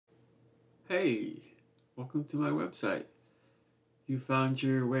Hey, welcome to my website. You found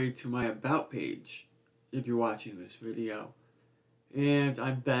your way to my About page if you're watching this video. And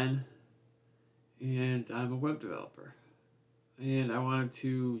I'm Ben, and I'm a web developer. And I wanted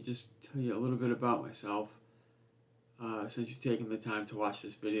to just tell you a little bit about myself since you've taken the time to watch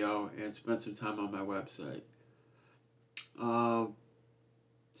this video and spend some time on my website.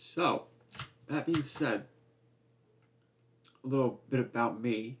 So, that being said, a little bit about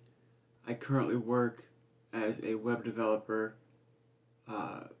me. I currently work as a web developer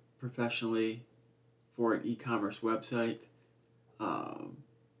professionally for an e-commerce website.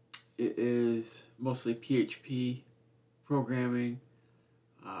 It is mostly PHP programming,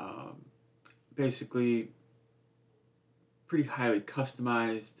 basically pretty highly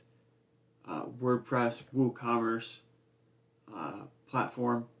customized WordPress, WooCommerce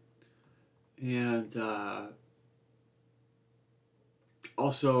platform, and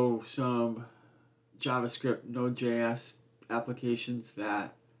also some JavaScript, Node.js applications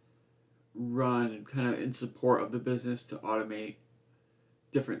that run kind of in support of the business to automate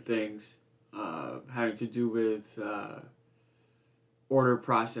different things having to do with order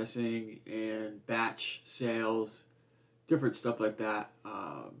processing and batch sales, different stuff like that.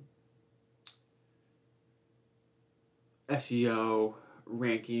 SEO,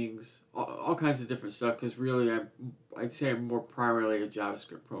 rankings, all kinds of different stuff, because really I'd say I'm more primarily a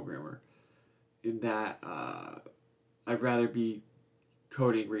JavaScript programmer in that I'd rather be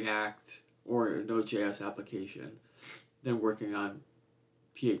coding React or a Node.js application than working on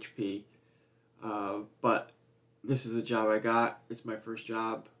PHP. But this is the job I got. It's my first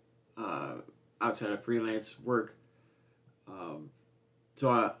job outside of freelance work.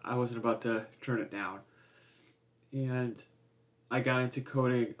 So I wasn't about to turn it down. And I got into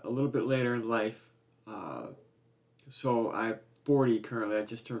coding a little bit later in life. So I'm 40 currently. I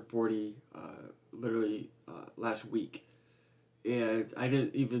just turned 40 literally last week. And I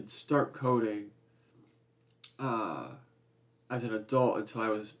didn't even start coding as an adult until I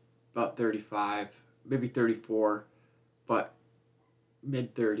was about 35, maybe 34, but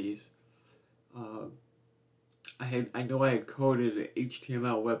mid-30s. I know I had coded an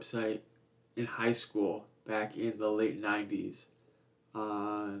HTML website in high school back in the late 90s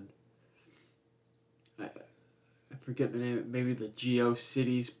on, I forget the name, maybe the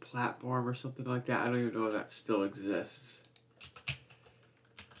GeoCities platform or something like that. I don't even know if that still exists.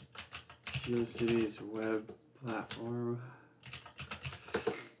 GeoCities web platform.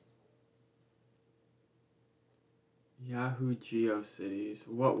 Yahoo GeoCities.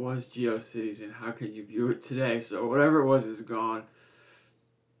 What was GeoCities and how can you view it today? So whatever it was is gone.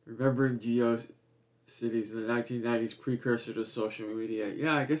 Remembering GeoCities, the 1990s precursor to social media.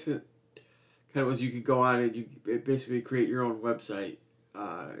 Yeah, I guess it kind of was. You could go on and you basically create your own website.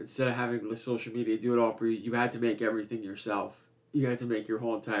 Instead of having the social media do it all for you, you had to make everything yourself. You had to make your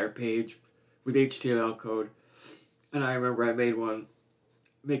whole entire page with HTML code. And I remember I made one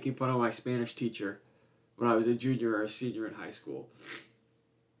making fun of my Spanish teacher when I was a junior or a senior in high school.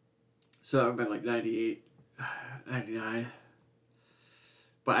 So that would have been like 98, 99.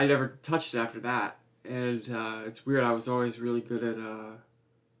 But I never touched it after that. And it's weird, I was always really good at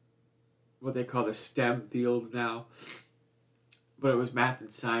what they call the STEM fields now. But it was math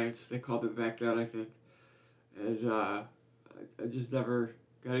and science, they called it back then, I think. And I just never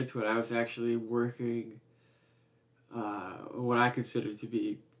got into it. I was actually working what I consider to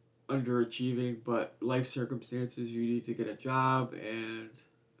be underachieving, but life circumstances, you need to get a job, and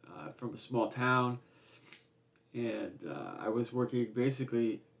from a small town. And I was working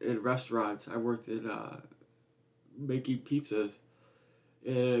basically in restaurants. I worked in making pizzas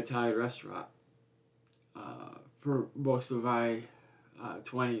in an Italian restaurant for most of my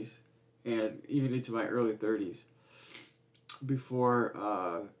 20s and even into my early 30s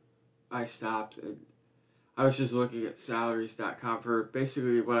before I stopped. And I was just looking at salaries.com for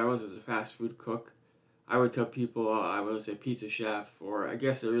basically what I was a fast food cook. I would tell people I was a pizza chef, or I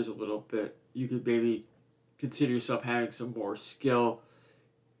guess there is a little bit. You could maybe consider yourself having some more skill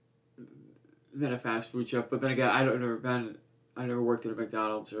than a fast food chef. But then again, I never worked at a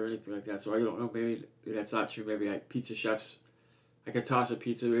McDonald's or anything like that, so I don't know. Maybe that's not true. Maybe pizza chefs, I could toss a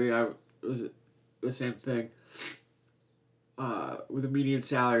pizza. Maybe it was the same thing. With a median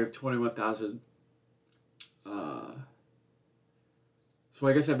salary of $21,000. So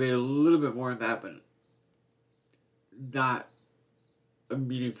I guess I made a little bit more than that, but not a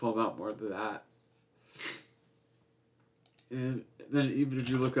meaningful amount more than that. And then even if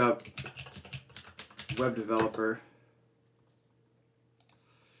you look up web developer,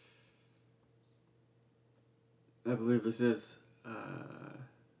 I believe this is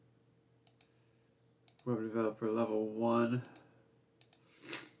web developer level 1.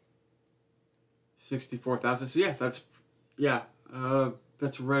 64,000. So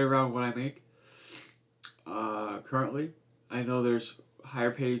that's right around what I make currently. I know there's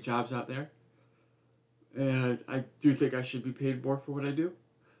higher paid jobs out there, and I do think I should be paid more for what I do,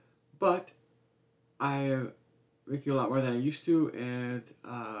 but I am making a lot more than I used to, and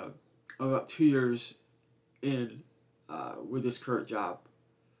I'm about 2 years in with this current job.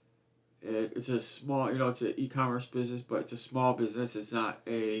 And it's a small, it's an e-commerce business, but it's a small business. It's not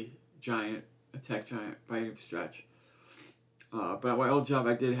a tech giant by any stretch. But at my old job,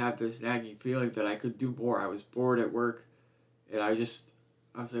 I did have this nagging feeling that I could do more. I was bored at work, and I was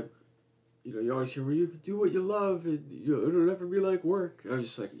like, you always hear, well, you do what you love, and it'll never be like work. And I was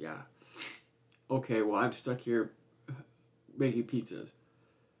just like, yeah, okay, well, I'm stuck here making pizzas.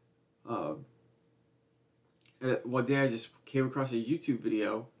 And one day I just came across a YouTube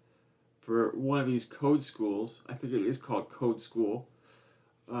video for one of these code schools. I think it is called Code School.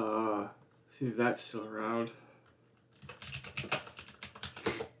 See if that's still around.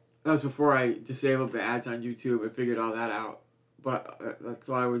 That was before I disabled the ads on YouTube and figured all that out. But that's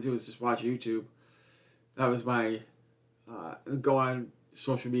all I would do is just watch YouTube. That was my, go on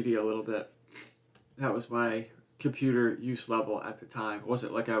social media a little bit. That was my computer use level at the time. It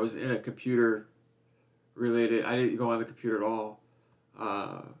wasn't like I was in a computer related, I didn't go on the computer at all.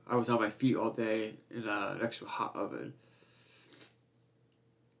 I was on my feet all day next to a hot oven.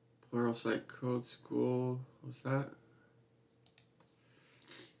 Pluralsight Code School, what's that?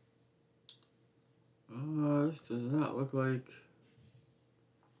 This does not look like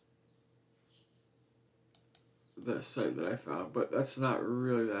the site that I found, but that's not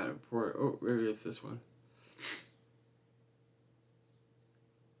really that important. Oh, maybe it's this one.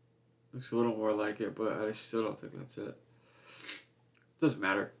 Looks a little more like it, but I still don't think that's it. Doesn't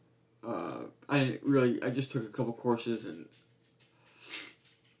matter. I just took a couple courses, and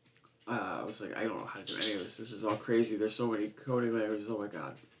I was like, I don't know how to do any of this. This is all crazy. There's so many coding languages. Oh my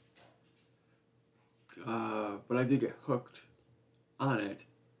god. But I did get hooked on it,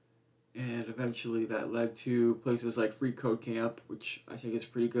 and eventually that led to places like FreeCodeCamp, which I think is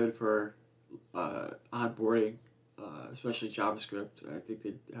pretty good for onboarding, especially JavaScript. I think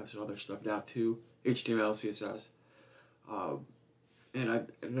they have some other stuff now too, HTML, CSS. And I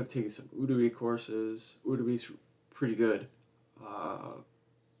ended up taking some Udemy courses. Udemy's pretty good.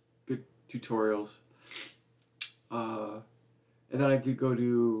 Good tutorials. And then I did go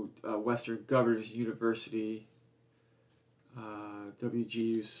to Western Governors University,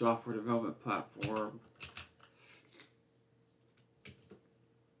 WGU Software Development Platform.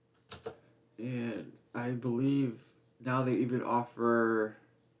 And I believe now they even offer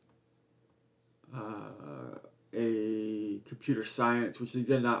a computer science, which they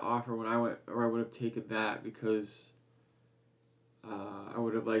did not offer when I went, or I would have taken that because I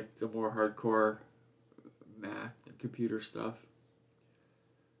would have liked the more hardcore math and computer stuff.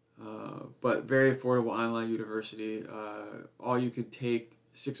 But very affordable online university. All you could take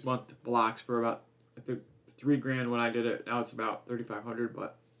 6-month blocks for about, I think, $3,000 when I did it. Now it's about $3,500,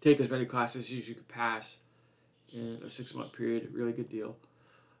 but take as many classes as you could pass in a 6-month period. Really good deal.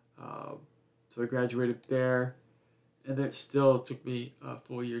 So I graduated there, and then it still took me a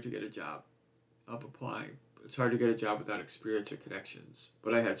full year to get a job of applying. It's hard to get a job without experience or connections.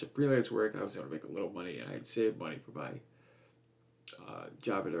 But I had some freelance work. I was going to make a little money, and I had saved money for my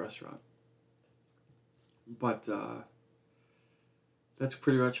job at a restaurant. But that's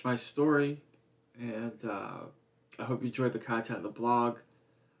pretty much my story, and I hope you enjoyed the content of the blog.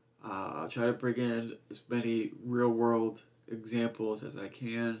 I'll try to bring in as many real-world examples as I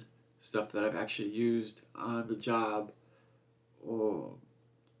can, stuff that I've actually used on the job,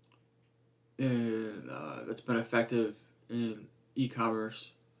 and that's been effective in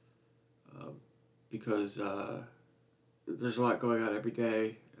e-commerce, because there's a lot going on every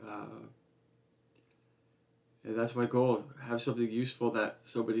day, and that's my goal, have something useful that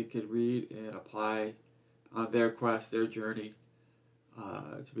somebody can read and apply on their quest, their journey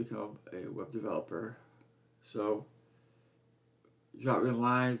to become a web developer. So drop me a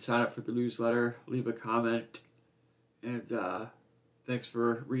line, sign up for the newsletter, leave a comment, and thanks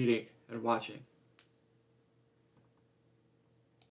for reading and watching.